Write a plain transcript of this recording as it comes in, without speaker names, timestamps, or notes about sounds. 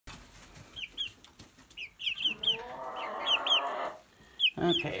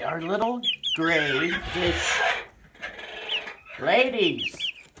Okay, our little gray is... Ladies!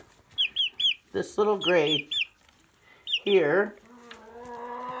 This little gray here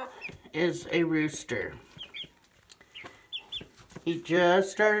is a rooster. He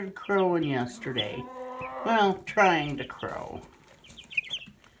just started crowing yesterday. Well, trying to crow.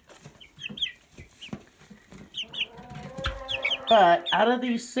 But out of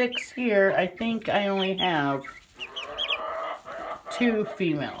these 6 here, I think I only have 2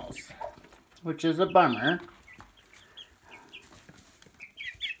 females, which is a bummer.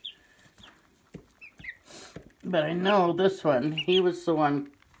 But I know this one, he was the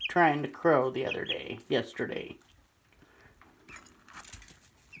one trying to crow yesterday.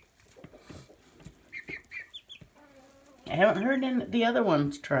 I haven't heard any the other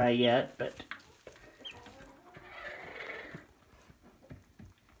ones try yet, but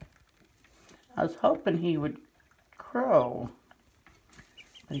I was hoping he would crow,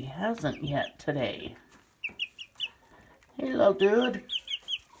 but he hasn't yet today. Hey, little dude.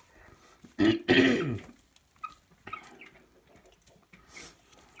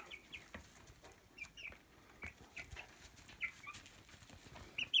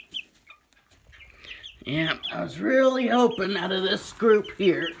 Yeah, I was really hoping out of this group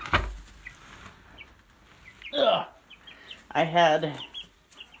here, I had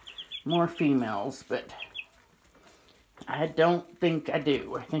more females, but I don't think I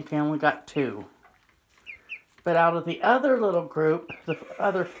do. I think I only got 2. But out of the other little group, the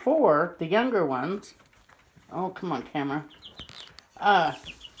other 4, the younger ones, oh, come on, camera. I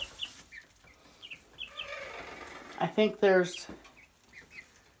think there's,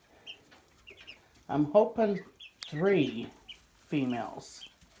 I'm hoping 3 females.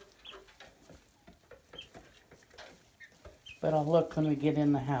 But I'll look when we get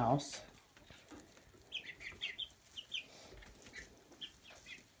in the house.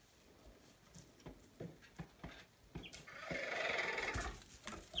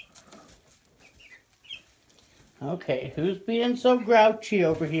 Okay, who's being so grouchy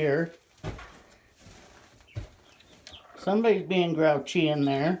over here? Somebody's being grouchy in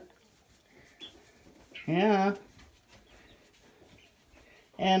there. Yeah.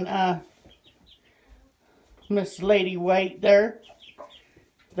 And, Miss Lady White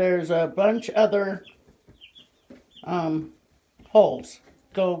there's a bunch other, holes.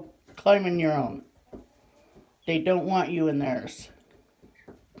 Go climb in your own. They don't want you in theirs.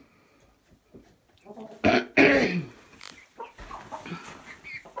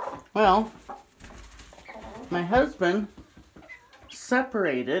 Well, my husband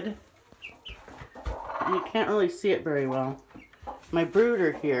separated, you can't really see it very well, my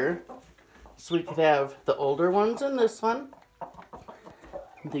brooder here, so we could have the older ones in this one,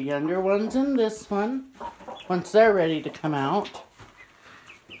 the younger ones in this one, once they're ready to come out,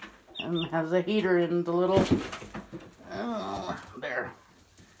 and has a heater in the little, there,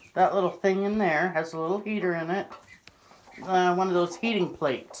 that little thing in there has a little heater in it, one of those heating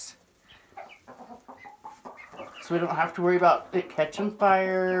plates. So we don't have to worry about it catching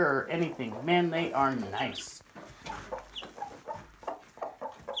fire or anything. Man, they are nice.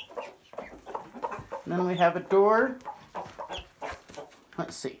 And then we have a door.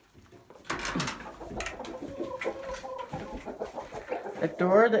 Let's see. A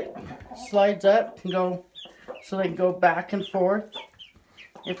door that slides up can go, so they can go back and forth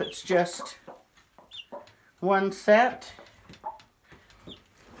if it's just one set.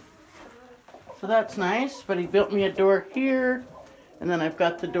 So that's nice, but he built me a door here, and then I've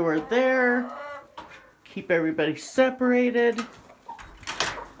got the door there. Keep everybody separated.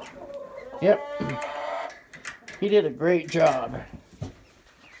 Yep. He did a great job.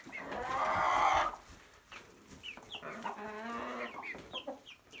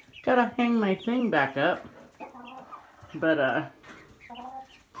 Gotta hang my thing back up, but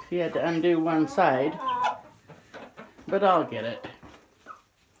he had to undo one side, but I'll get it.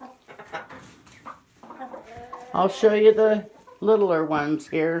 I'll show you the littler ones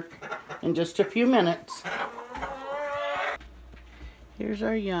here in just a few minutes. Here's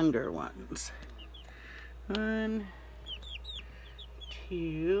our younger ones. 1,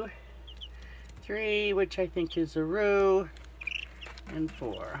 2, 3, which I think is a row, and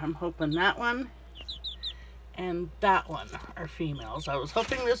 4. I'm hoping that one and that one are females. I was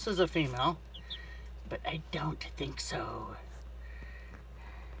hoping this is a female, but I don't think so.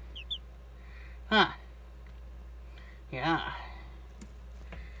 Huh. Yeah.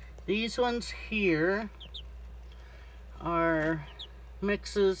 These ones here are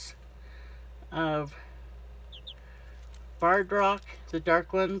mixes of Barred Rock, the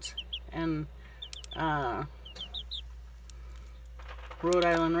dark ones, and Rhode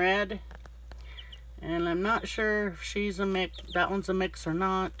Island Red. And I'm not sure if she's a mix, that one's a mix or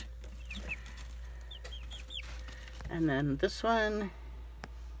not. And then this one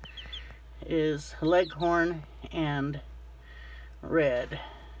is Leghorn and Red.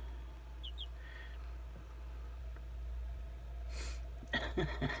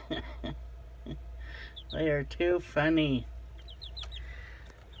 They are too funny.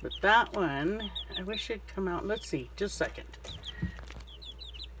 But that one, I wish it'd come out. Let's see, just a second.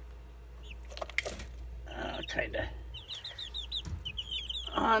 Kinda.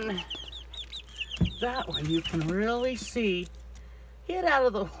 On that one, you can really see, get out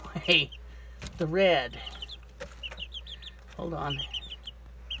of the way, the red. Hold on.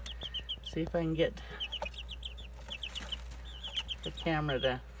 See if I can get the camera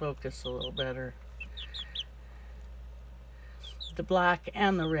to focus a little better. The black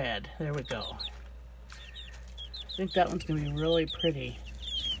and the red. There we go. I think that one's going to be really pretty.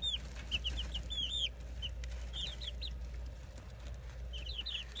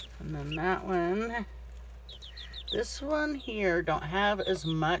 And then that one, this one here don't have as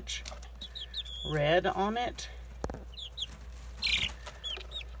much red on it.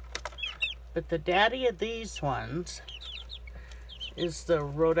 But the daddy of these ones is the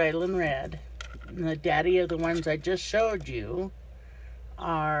Rhode Island Red. And the daddy of the ones I just showed you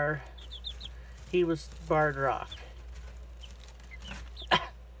are, he was Barred Rock.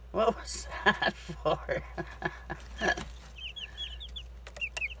 What was that for?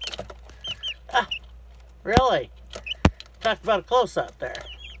 Really? Talk about a close-up there.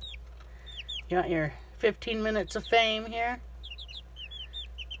 You want your 15 minutes of fame here?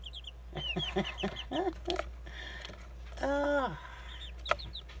 Oh,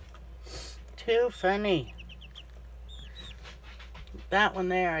 too funny. That one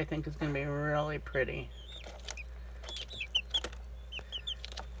there, I think, is going to be really pretty.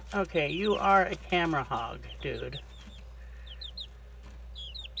 Okay, you are a camera hog, dude.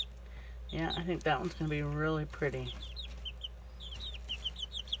 Yeah, I think that one's going to be really pretty.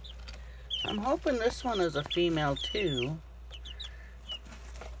 I'm hoping this one is a female too.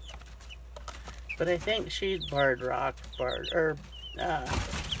 But I think she's Barred Rock,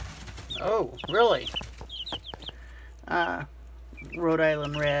 oh, really? Rhode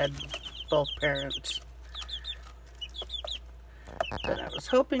Island Red, both parents. But I was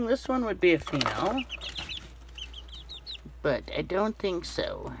hoping this one would be a female. But I don't think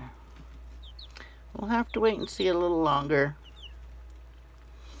so. We'll have to wait and see a little longer.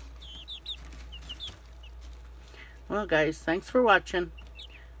 Well, guys, thanks for watching.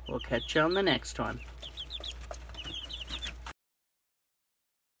 We'll catch you on the next one.